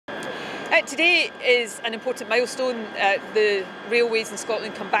Today is an important milestone. The railways in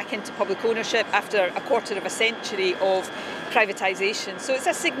Scotland come back into public ownership after a quarter of a century of privatisation. So it's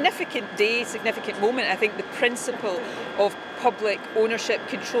a significant day, significant moment. I think the principle of public ownership,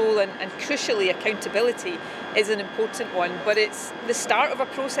 control and crucially accountability is an important one. But it's the start of a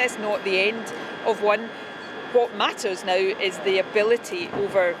process, not the end of one. What matters now is the ability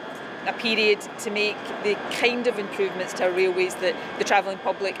over a period to make the kind of improvements to our railways that the travelling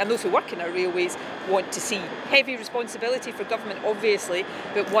public and those who work in our railways want to see. Heavy responsibility for government, obviously,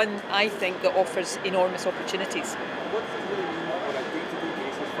 but one, I think, that offers enormous opportunities. What does it really mean on a day-to-day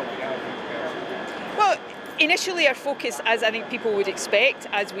basis from the average? Well, initially our focus, as I think people would expect,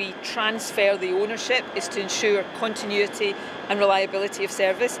 as we transfer the ownership, is to ensure continuity and reliability of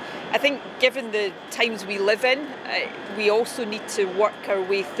service. I think given the times we live in, we also need to work our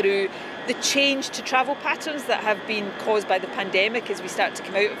way through the change to travel patterns that have been caused by the pandemic as we start to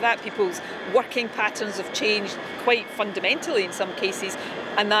come out of that. People's working patterns have changed quite fundamentally in some cases,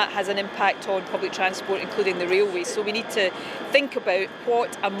 and that has an impact on public transport, including the railways. So we need to think about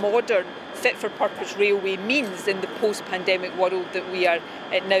what a modern fit-for-purpose railway means in the post-pandemic world that we are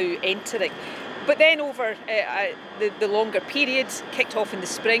now entering. But then over the longer periods, kicked off in the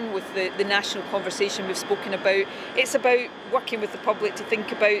spring with the national conversation we've spoken about, it's about working with the public to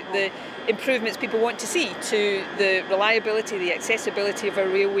think about the improvements people want to see to the reliability, the accessibility of our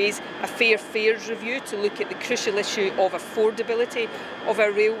railways, a fair fares review to look at the crucial issue of affordability of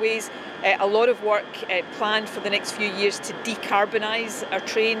our railways, a lot of work planned for the next few years to decarbonise our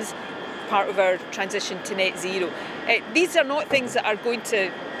trains, part of our transition to net zero. These are not things that are going to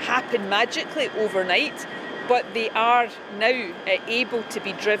happen magically overnight, but they are now able to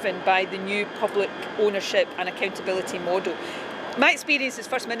be driven by the new public ownership and accountability model. My experience as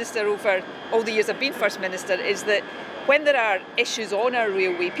First Minister over all the years I've been First Minister is that when there are issues on our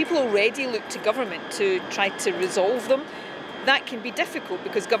railway, people already look to government to try to resolve them. That can be difficult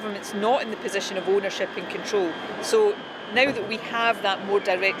because government's not in the position of ownership and control. So now that we have that more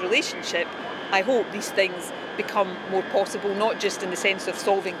direct relationship, I hope these things become more possible, not just in the sense of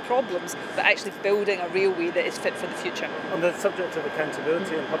solving problems, but actually building a railway that is fit for the future. On the subject of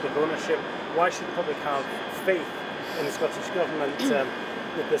accountability and public ownership, why should the public have faith in the Scottish Government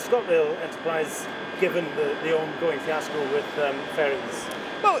with the ScotRail enterprise, given the ongoing fiasco with ferries?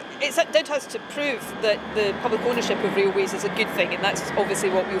 Well, it's down to us to prove that the public ownership of railways is a good thing, and that's obviously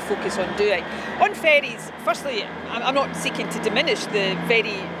what we'll focus on doing. On ferries, firstly, I'm not seeking to diminish the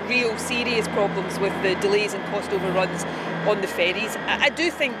very real serious problems with the delays and cost overruns on the ferries. I do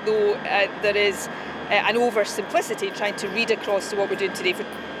think, though, there is an oversimplicity in trying to read across to what we're doing today for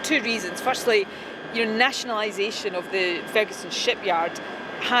two reasons. Firstly, nationalisation of the Ferguson shipyard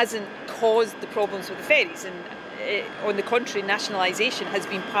hasn't caused the problems with the ferries, and on the contrary, nationalisation has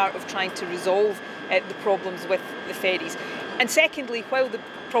been part of trying to resolve the problems with the ferries. And secondly, while the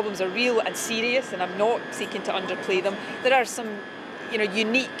problems are real and serious, and I'm not seeking to underplay them, there are some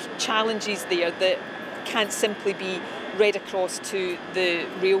unique challenges there that can't simply be read across to the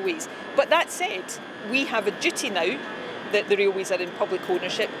railways. But that said, we have a duty now that the railways are in public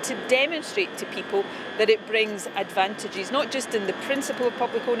ownership to demonstrate to people that it brings advantages, not just in the principle of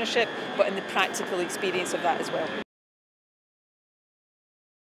public ownership, but in the practical experience of that as well.